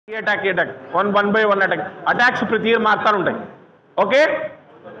attack one by one attacks ప్రతి year మారుతూ ఉంటాయి. ఓకే,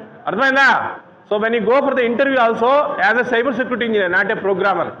 అర్థమైందా? So when you go for the interview also as a cyber security engineer, not a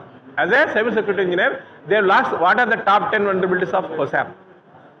programmer, as a cyber security engineer they have asked what are the top 10 vulnerabilities of OSAP.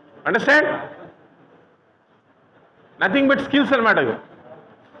 Understand? Nothing but skills అన్నమాట.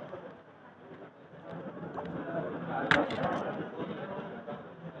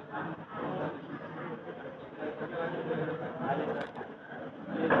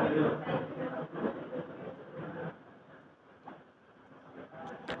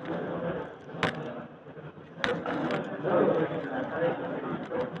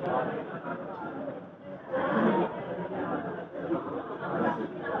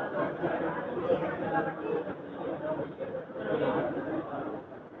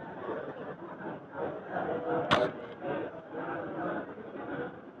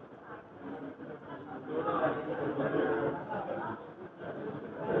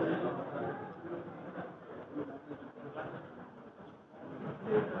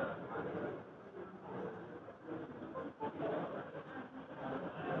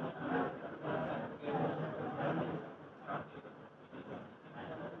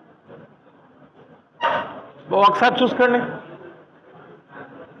 ఒకసారి చూసుకోండి,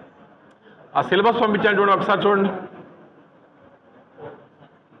 ఆ syllabus పంపించాను చూడండి, ఒకసారి చూడండి,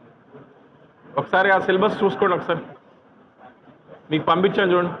 ఒకసారి ఆ సిలబస్ చూసుకోండి, ఒకసారి మీకు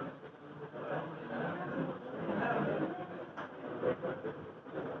పంపించాను చూడండి.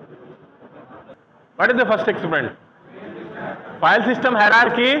 What is the first experiment? File system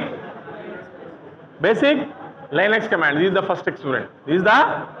hierarchy basic Linux command. This is the first experiment. This is the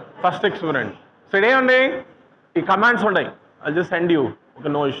first experiment. So ఇదేమండి, ఈ కమాండ్స్ ఉంటాయి, I just send you, okay,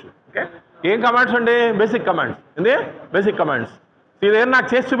 no issue. Okay, ఏం commands అండి? Basic commands. ఏంది? Basic commands. ఇదేం నాకు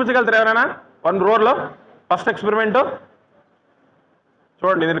చేసి చూపించగలుగుతారు ఎవరైనా? 1 row first experiment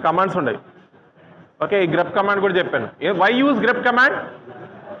చూడండి, దీని కమాండ్స్ ఉంటాయి. ఓకే, ఈ గ్రెప్ కమాండ్ కూడా చెప్పాను. Why use grep command?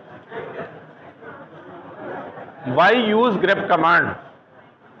 Why use grep command?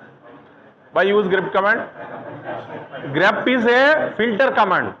 Why use grep command? Grep is a filter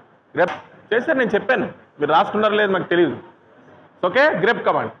command. Grep చేశారు, నేను చెప్పాను, మీరు రాసుకున్నారో లేదు నాకు తెలియదు. Okay, grep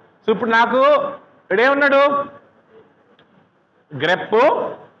command. సో ఇప్పుడు నాకు ఇక్కడేమన్నాడు? గ్రెప్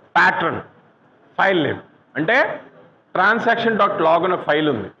ప్యాటర్న్ ఫైల్ నేమ్ అంటే transaction.log అని ఒక ఫైల్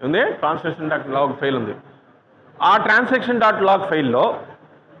ఉంది. transaction.log ఫైల్ ఉంది. ఆ transaction.log ఫైల్లో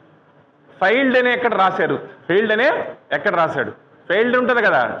ఫైల్డ్ అనే ఎక్కడ రాశారు? ఫెయిల్డ్ అనే ఎక్కడ రాశాడు? ఫెయిల్డ్ ఉంటుంది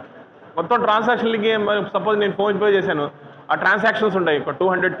కదా, మొత్తం ట్రాన్సాక్షన్లకి. సపోజ్ నేను ఫోన్ పే చేశాను, ఆ ట్రాన్సాక్షన్స్ ఉంటాయి, ఒక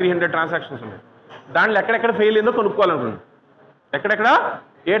 200-300 ట్రాన్సాక్షన్స్ ఉన్నాయి. దాంట్లో ఎక్కడెక్కడ ఫెయిల్ అయిందో కొనుక్కోవాలనుకున్నాను. ఎక్కడెక్కడ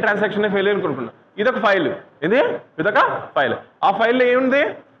ఏ ట్రాన్సాక్షన్ ఫెయిల్ అయ్యింది కొనుక్కున్నాను. ఇదొక ఫైల్, ఇదొక ఫైల్. ఆ ఫైల్లో ఏముంది?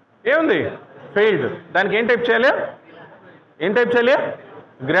 ఫెయిల్డ్. దానికి ఏం టైప్ చేయాలి?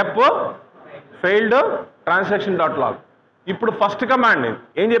 Grep failed transaction.log. ఇప్పుడు ఫస్ట్ కమాండ్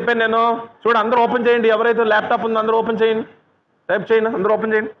ఏం చెప్పాను నేను? చూడు, అందరూ ఓపెన్ చేయండి, ఎవరైతే ల్యాప్టాప్ ఉందో అందరూ ఓపెన్ చేయండి, టైప్ చేయండి, అందరూ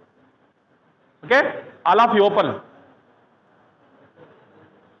ఓపెన్ చేయండి. Okay, all of you open.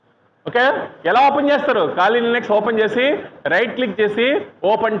 Okay, ఎలా ఓపెన్ చేస్తారు? ఖాళీ లినక్స్ ఓపెన్ చేసి రైట్ క్లిక్ చేసి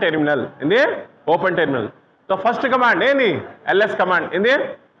ఓపెన్ టెర్మినల్. ఏంది? Open terminal. So first command ఏంది? ls command. ఏంది?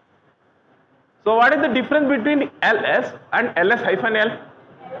 So what is the difference between ls and ls-l?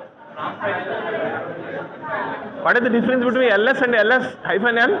 What is the difference between ls and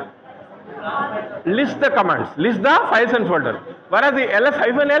ls-l? List the commands, list the files and folder. Whereas the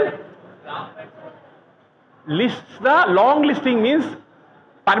ls-l lists the long listing, means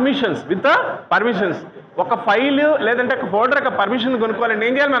permissions, with permissions. ఒక file లేదంటే ఒక folder యొక్క permission కొనుక్కోవాలంటే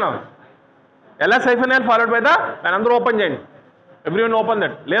ఏం చేయాలి మనం? ls-l followed by the, దాన్ని అందరూ ఓపెన్ చేయండి, ఎవ్రీవన్ ఓపెన్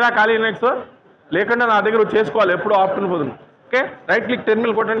దట్. లేదా ఖాళీ లినక్స్ లేకుండా నా దగ్గర చేసుకోవాలి ఎప్పుడు ఆఫ్టర్నూన్ పోతుంది. ఓకే, రైట్ క్లిక్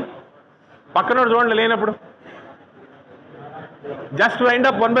టెర్మినల్ కొట్టండి, పక్కన చూడండి లేనప్పుడు. Just wind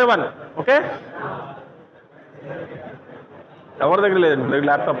up 1 by 1. Okay, ఎవరి దగ్గర లేదండి? దగ్గర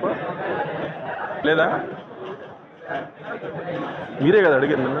ల్యాప్టాప్ లేదా? మీరే కదా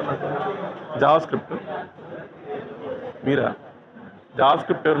అడిగారు జావా స్క్రిప్ట్, మీరా? జావా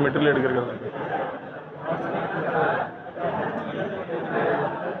స్క్రిప్ట్ ఎవరు మెటీరియల్ అడిగారు కదా.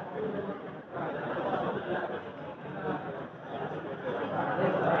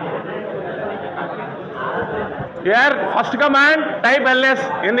 Here first command type ls.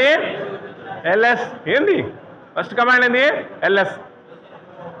 ఏంది? ls. ఏంది ఫస్ట్ కమాండ్? ఏంది? ls.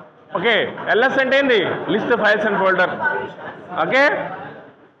 ఓకే, ls అంటే ఏంది? List files and folder. Okay,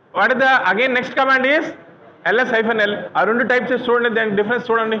 what is the again next command is ls-l. ఆ రెండు టైప్ చేసి చూడండి, దానికి డిఫరెన్స్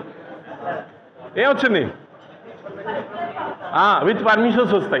చూడండి. ఏమొచ్చింది? విత్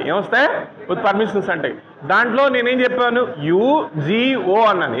పర్మిషన్స్ వస్తాయి. ఏమొస్తాయి? With permissions అంటాయి. దాంట్లో నేనేం చెప్పాను? యుజిఓ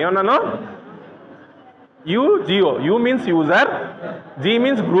అన్నాను. ఏమన్నాను? యుజిఓ. You means user, G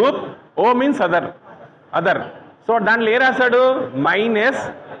means group, oh means other. So దాంట్లో ఏ రాశాడు? మైనస్,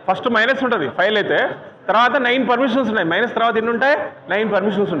 ఫస్ట్ మైనస్ ఉంటుంది ఫైల్ అయితే, తర్వాత 9 పర్మిషన్స్ ఉన్నాయి. మైనస్ తర్వాత ఎన్ని ఉంటాయి? 9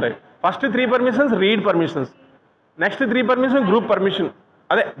 పర్మిషన్స్ ఉంటాయి. First 3 permissions read permissions, next 3 permission group permission,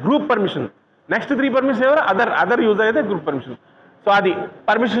 అదే గ్రూప్ పర్మిషన్. నెక్స్ట్ 3 పర్మిషన్ ఎవరు? అదర్ యూజర్ అయితే గ్రూప్ పర్మిషన్. సో అది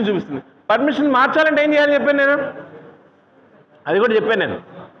పర్మిషన్ చూపిస్తుంది. పర్మిషన్ మార్చాలంటే ఏం చేయాలి చెప్పాను నేను, అది కూడా చెప్పాను నేను.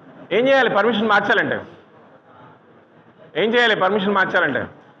 ఏం చేయాలి పర్మిషన్ మార్చాలంటే? ఏం చేయాలి పర్మిషన్ మార్చాలంటే?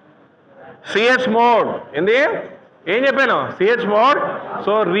 CH mode. ఏంది? ఏం చెప్పాను? CH mode.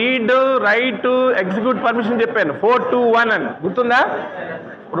 So read, right, execute permission చెప్పాను 421 అని, గుర్తుందా?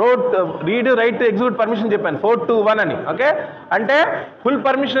 రీడ్, రైట్, ఎగ్జిక్యూట్ పర్మిషన్ చెప్పాను 421 అని. ఓకే, అంటే ఫుల్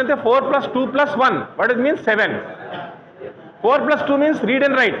పర్మిషన్ అయితే 4 + 2 + 1, what it means 7. 4 + 2 means read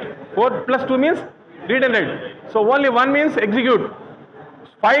and right. 4 + 2 means read and right. So only 1 means execute,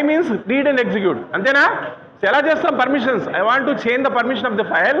 5 means read and execute. అంతేనా? ఎలా చేస్తాం permissions? I want to change the permission of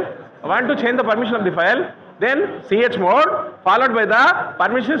the file. Then ch mode followed by the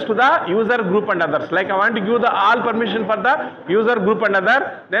permissions to the user, group and others. Like I want to give the all permission for the user, group and other.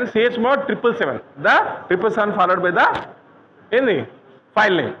 Then ch mode 777. The 777 followed by the in the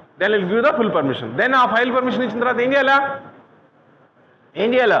file name. Then it will give the full permission. Then ఆ file permission ఇచ్చిన తర్వాత ఏం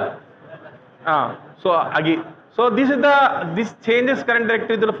చేయాలా? So this changes current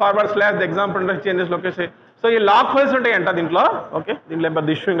directory to the forward / the example changes location. So ఈ lock files ఉంటాయంట దీంట్లో. Okay, దీంట్లో ఏం పెద్ద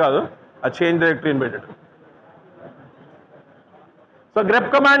ఇష్యూ కాదు, ఆ చేంజ్ డైరెక్టరీ పెట్టాడు. సో grep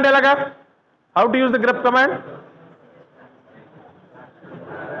కమాండ్ ఎలాగా? How to use the grep command?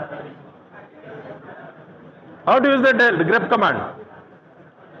 How to use the grep command?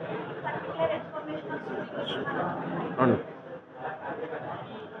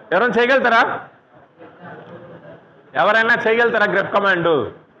 ఎవరైనా చేయగలుగుతారా? grep command?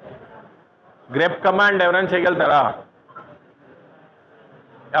 గ్రెప్ కమాండ్ ఎవరైనా చేయగలుగుతారా?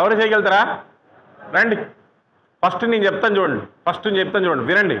 ఎవరు చేయగలుగుతారా? రండి, ఫస్ట్ నేను చెప్తాను చూడండి,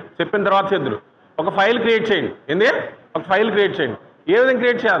 వినండి, చెప్పిన తర్వాత చేద్దరు. ఒక ఫైల్ క్రియేట్ చేయండి. ఏంది? ఒక ఫైల్ క్రియేట్ చేయండి. ఏ విధంగా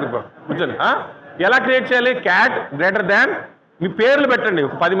క్రియేట్ చేయాలి? కూర్చొని ఎలా క్రియేట్ చేయాలి? క్యాట్ గ్రేటర్ దాన్, మీ పేర్లు పెట్టండి,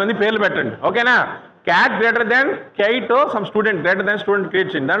 ఒక 10 మంది పేర్లు పెట్టండి. ఓకేనా? Cat greater than kite some student, greater than student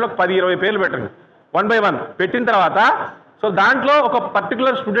create చేయండి. దాంట్లో 10-20 పేర్లు పెట్టండి 1 by 1. పెట్టిన తర్వాత సో దాంట్లో ఒక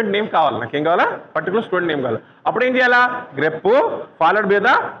పర్టికులర్ స్టూడెంట్ నేమ్ కావాలి. నాకేం కావాలా? పర్టికులర్ స్టూడెంట్ నేమ్ కావాలి. అప్పుడు ఏం చేయాలా? Grep followed by the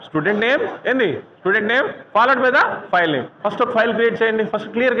student name. ఏంది? Student name followed by the file name. First ఒక ఫైల్ క్రియేట్ చేయండి. ఫస్ట్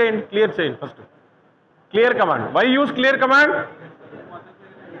క్లియర్ చేయండి. First clear command. Why use clear command?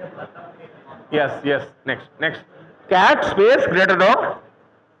 Yes. Next cat space greater do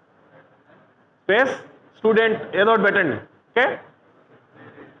space student ఏదో ఒకటి పెట్టండి. Okay,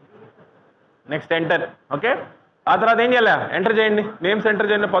 next enter. Okay, ఆ తర్వాత ఏం చేయాలి? ఎంటర్ చేయండి, నేమ్స్ ఎంటర్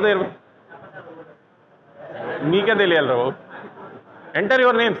చేయండి. 10-20 మీకే తెలియాలి రావు. Enter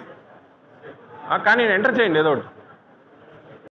your names. కానీ ఎంటర్ చేయండి ఏదో ఒకటి.